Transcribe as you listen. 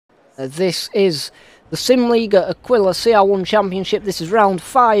This is the SIMliga Aquila CR1 Championship. This is round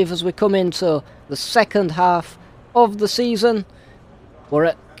 5 as we come into the second half of the season. We're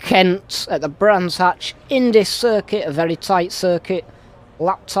at Kent at the Brands Hatch Indy circuit, a very tight circuit.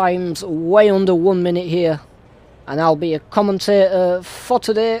 Lap times way under 1 minute here. And I'll be a commentator for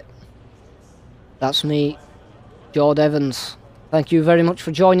today. That's me, Jord Evans. Thank you very much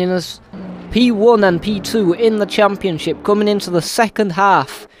for joining us. P1 and P2 in the championship coming into the second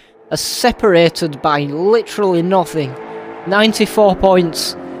half are separated by literally nothing. 94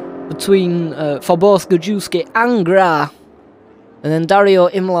 points between for both Gajewski and Gra. And then Dario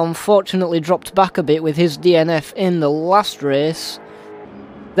Imola unfortunately dropped back a bit with his DNF in the last race.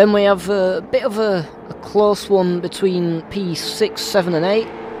 Then we have a bit of a close one between P6, 7 and 8.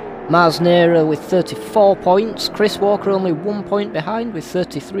 Mars Nera with 34 points. Chris Walker only 1 point behind with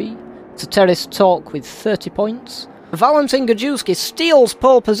 33. Soteris Talk with 30 points. Valentin Gajewski steals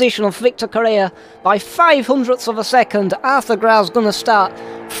pole position of Victor Correa by 0.05 of a second. Arthur Gra's going to start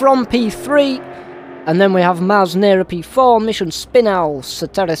from P3. And then we have Mars Nera P4, Mission Spinal,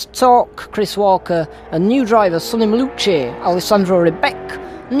 Soteris Talk, Chris Walker, and new drivers Sonny Malucci, Alessandro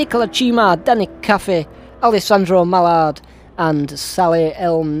Rebec, Nicola Cima, Danik Cafe, Alessandro Mallard, and Saleh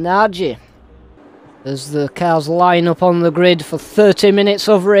El Naji. As the cars line up on the grid for 30 minutes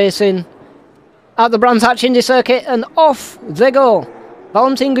of racing at the Brands Hatch Indy circuit, and off they go.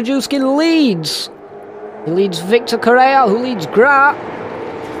 Valentin Gajewski leads. He leads Victor Correa, who leads Gra.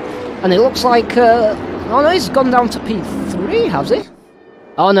 And it looks like, oh no, he's gone down to P3, has he?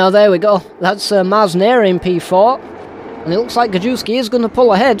 Oh no, there we go. That's Mars Nera in P4. And it looks like Gajewski is going to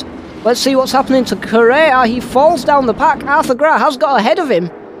pull ahead. Let's see what's happening to Correa. He falls down the pack. Arthur Gra has got ahead of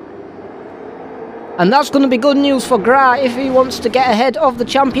him. And that's going to be good news for Gra if he wants to get ahead of the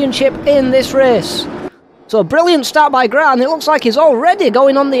championship in this race. So a brilliant start by Gra, and it looks like he's already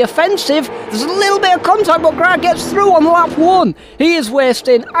going on the offensive. There's a little bit of contact, but Gra gets through on lap 1. He is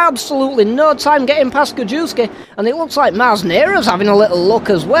wasting absolutely no time getting past Gajewski, and it looks like Mars Nera's having a little look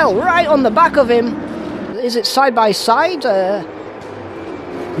as well, right on the back of him. Is it side by side?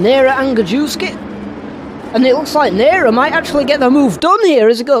 Nera and Gajewski. And it looks like Nera might actually get the move done here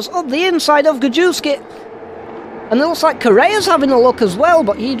as he goes up the inside of Gajewski. And it looks like Correa's having a look as well,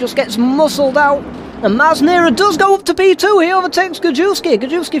 but he just gets muscled out. And Mars Nera does go up to P2, he overtakes Gajewski.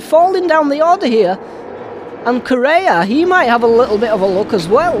 Gajewski falling down the order here. And Correa, he might have a little bit of a look as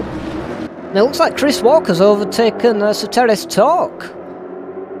well. And it looks like Chris Walker's overtaken Soteris Talk.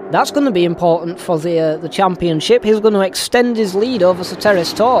 That's going to be important for the championship. He's going to extend his lead over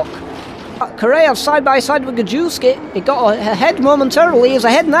Soteris Talk. Correa side by side with Gajewski. He got ahead momentarily. He's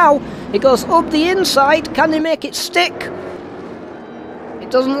ahead now. He goes up the inside. Can he make it stick? It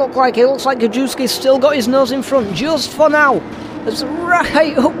doesn't look like it. It looks like Gajewski's still got his nose in front just for now. It's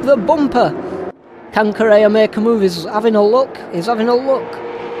right up the bumper. Can Correa make a move? He's having a look. He's having a look.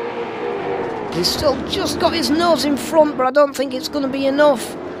 He's still just got his nose in front, but I don't think it's going to be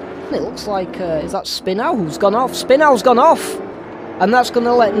enough. And it looks like, is that Spinal who's gone off? Spinal's gone off. And that's going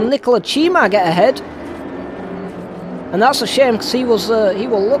to let Nicola Cima get ahead. And that's a shame because he was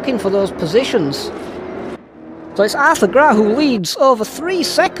looking for those positions. So it's Arthur Gra who leads over 3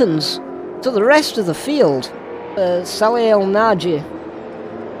 seconds to the rest of the field. Saleh El Naji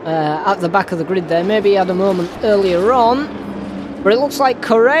at the back of the grid there. Maybe he had a moment earlier on. But it looks like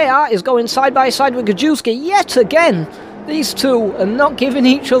Correa is going side by side with Gajewski yet again. These two are not giving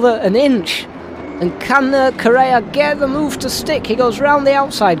each other an inch. And can Correa get the move to stick? He goes round the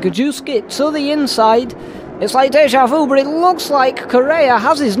outside. Gajewski to the inside. It's like deja vu, but it looks like Correa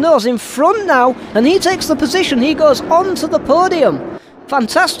has his nose in front now. And he takes the position. He goes onto the podium.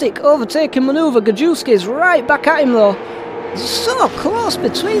 Fantastic overtaking manoeuvre. Gajewski's right back at him though. It's so close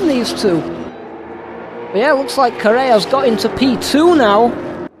between these two. But yeah, looks like Correa's got into P2 now.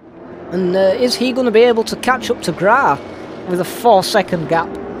 And is he going to be able to catch up to Gra with a 4-second gap?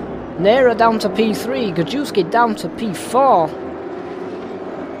 Nera down to P3, Gajewski down to P4.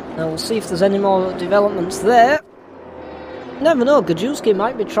 Now we'll see if there's any more developments there. Never know, Gajewski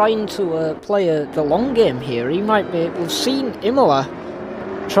might be trying to play the long game here. He might be. We've seen Imola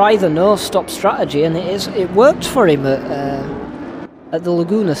try the no-stop strategy, and it worked for him at the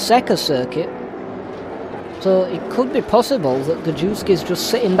Laguna Seca circuit. So it could be possible that Gajewski's just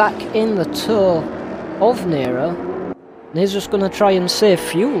sitting back in the toe of Nera, and he's just going to try and save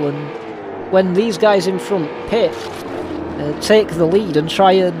fuel, and when these guys in front pit, take the lead and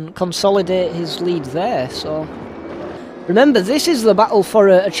try and consolidate his lead there. So remember, this is the battle for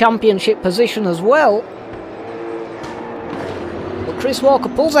a championship position as well. But Chris Walker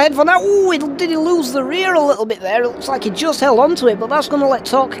pulls ahead for now. Ooh, did he lose the rear a little bit there? It looks like he just held onto it, but that's going to let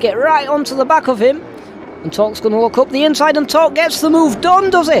Torque get right onto the back of him. And Torque's going to look up the inside, and Torque gets the move done,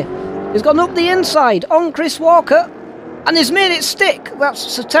 does he? He's gone up the inside on Chris Walker, and he's made it stick. That's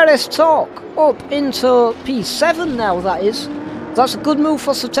Soteres Torque up into P7 now, that is. That's a good move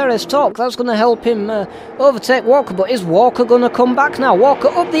for Soteres Torque. That's going to help him overtake Walker, but is Walker going to come back now? Walker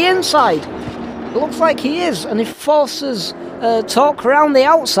up the inside. It looks like he is, and he forces Torque around the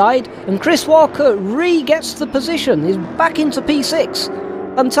outside, and Chris Walker re-gets the position. He's back into P6.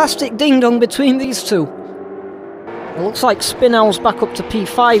 Fantastic ding-dong between these two. It looks like Spinell's back up to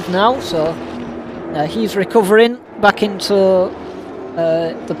P5 now, so he's recovering back into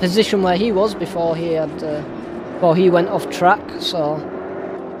the position where he was before he went off track. So,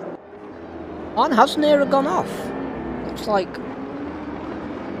 and has Nera gone off? Looks like,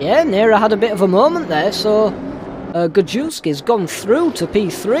 yeah, Nera had a bit of a moment there. So Gajewski's gone through to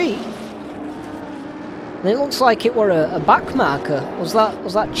P3, and it looks like it were a back marker. Was that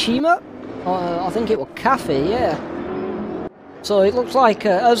Chima? I think it was Cafe, yeah. So it looks like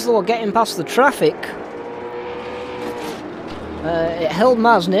as they were getting past the traffic, it held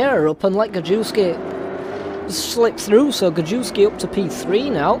Maz Nera up and let Gajewski slip through, so Gajewski up to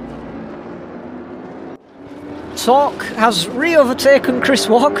P3 now. Torque has re-overtaken Chris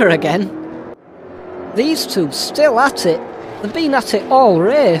Walker again. These two still at it. They've been at it all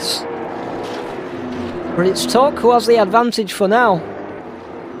race. But it's Torque who has the advantage for now.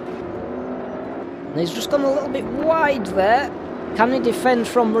 And he's just gone a little bit wide there. Can he defend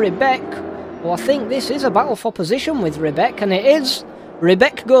from Rebek? Well, I think this is a battle for position with Rebek, and it is.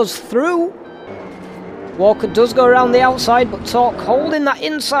 Rebek goes through. Walker does go around the outside, but Torque holding that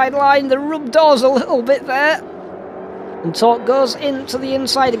inside line. The rub doors a little bit there. And Torque goes into the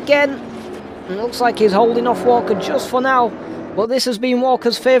inside again. And it looks like he's holding off Walker just for now. But this has been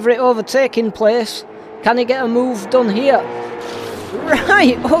Walker's favourite overtaking place. Can he get a move done here?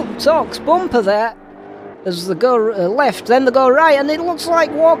 Right up Torque's bumper there. As they go left, then they go right, and it looks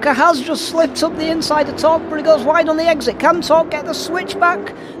like Walker has just slipped up the inside of Torque, but he goes wide on the exit. Can Torque get the switch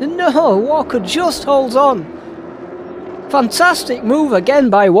back? No, Walker just holds on. Fantastic move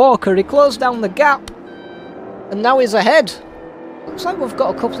again by Walker. He closed down the gap, and now he's ahead. Looks like we've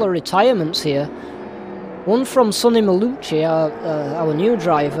got a couple of retirements here. One from Sonny Malucci, our new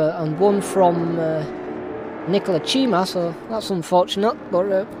driver, and one from Nicola Chima, so that's unfortunate,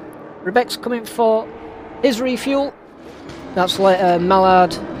 but Rebek's coming for his refuel. That's let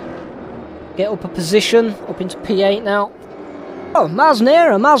Mallard get up a position, up into P8 now. Oh, Maz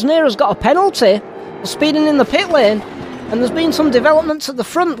Nera's got a penalty for speeding in the pit lane, and there's been some developments at the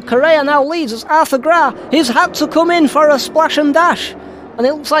front. Correa now leads as Arthur Gra. He's had to come in for a splash and dash, and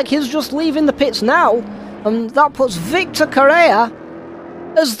it looks like he's just leaving the pits now, and that puts Victor Correa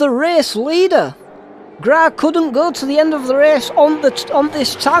as the race leader. Gra couldn't go to the end of the race on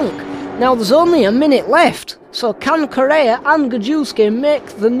this tank. Now there's only a minute left, so can Correa and Gajewski make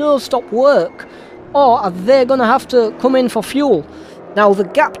the no-stop work, or are they going to have to come in for fuel? Now the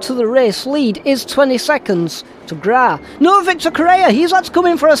gap to the race lead is 20 seconds to Gra. No, Victor Correa, he's had to come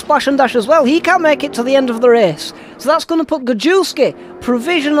in for a splash and dash as well. He can't make it to the end of the race. So that's going to put Gajewski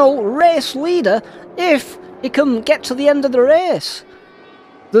provisional race leader if he can get to the end of the race.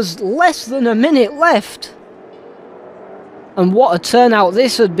 There's less than a minute left. And what a turnout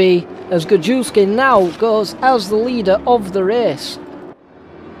this would be, as Gajewski now goes as the leader of the race.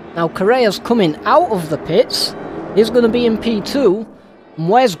 Now Correa's coming out of the pits. He's going to be in P2. And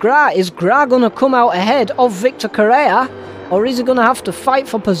where's Gra? Is Gra going to come out ahead of Victor Correa? Or is he going to have to fight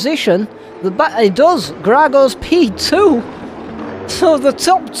for position? It does. Gra goes P2. So the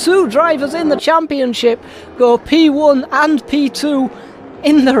top two drivers in the championship go P1 and P2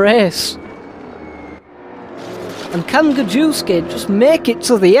 in the race. And can Gajewski just make it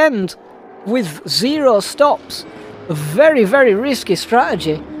to the end with 0 stops? A very, very risky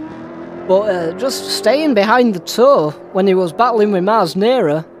strategy. But just staying behind the toe when he was battling with Maz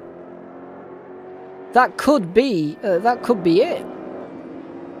Nera, that could be it.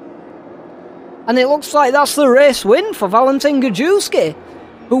 And it looks like that's the race win for Valentin Gajewski,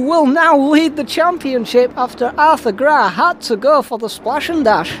 who will now lead the championship after Arthur Gra had to go for the splash and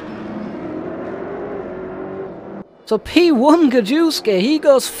dash. So P1 Gajewski, he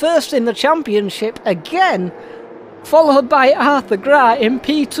goes first in the championship again, followed by Arthur Gra in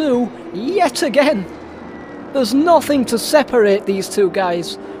P2 yet again. There's nothing to separate these two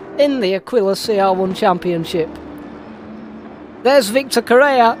guys in the Aquila CR1 Championship. There's Victor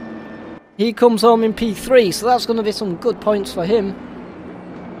Correa. He comes home in P3, so that's going to be some good points for him.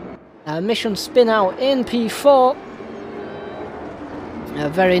 Mission spin out in P4. A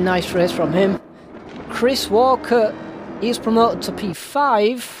very nice race from him. Chris Walker, he's promoted to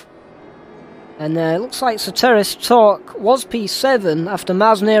P5. And it looks like Ceteris Talk was P7 after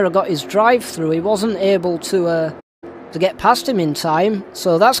Masnera got his drive-through. He wasn't able to get past him in time,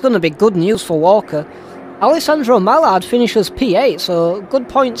 so that's going to be good news for Walker. Alessandro Mallard finishes P8, so good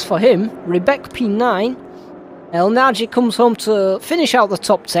points for him. Rebecca P9. El Naji comes home to finish out the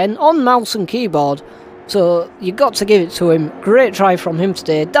top 10 on mouse and keyboard, so you've got to give it to him. Great drive from him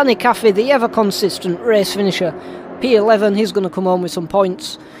today. Danny Caffey, the ever-consistent race finisher, P11, he's going to come home with some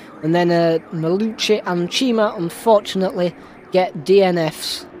points. And then Malucci and Chima, unfortunately, get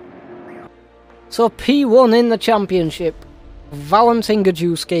DNFs. So P1 in the championship. Valentin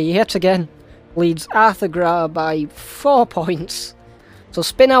Gajewski, yet again, leads Arthur Gra by 4 points. So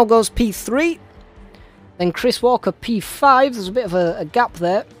Spinell goes P3. Then Chris Walker P5. There's a bit of a gap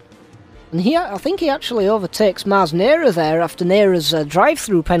there. And here, I think he actually overtakes Mars Nera there after Nera's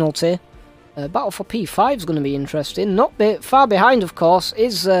drive-through penalty. Battle for P5 is going to be interesting. Not far behind, of course,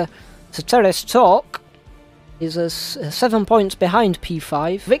 is Ceteris Talk. He's 7 points behind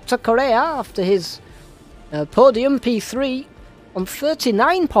P5. Victor Correa, after his podium, P3, on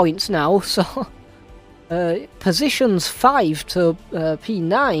 39 points now. So, positions 5 to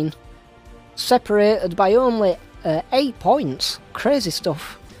P9, separated by only 8 points. Crazy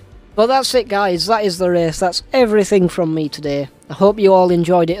stuff. But that's it, guys. That is the race. That's everything from me today. I hope you all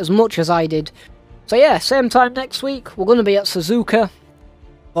enjoyed it as much as I did. So yeah, same time next week. We're going to be at Suzuka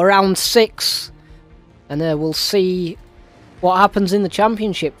for round 6. And we'll see what happens in the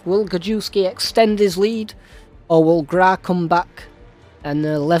championship. Will Gajewski extend his lead? Or will Gra come back and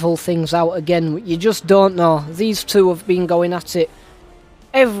level things out again? You just don't know. These two have been going at it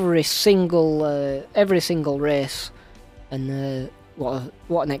every single race. And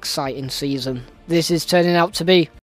what an exciting season this is turning out to be.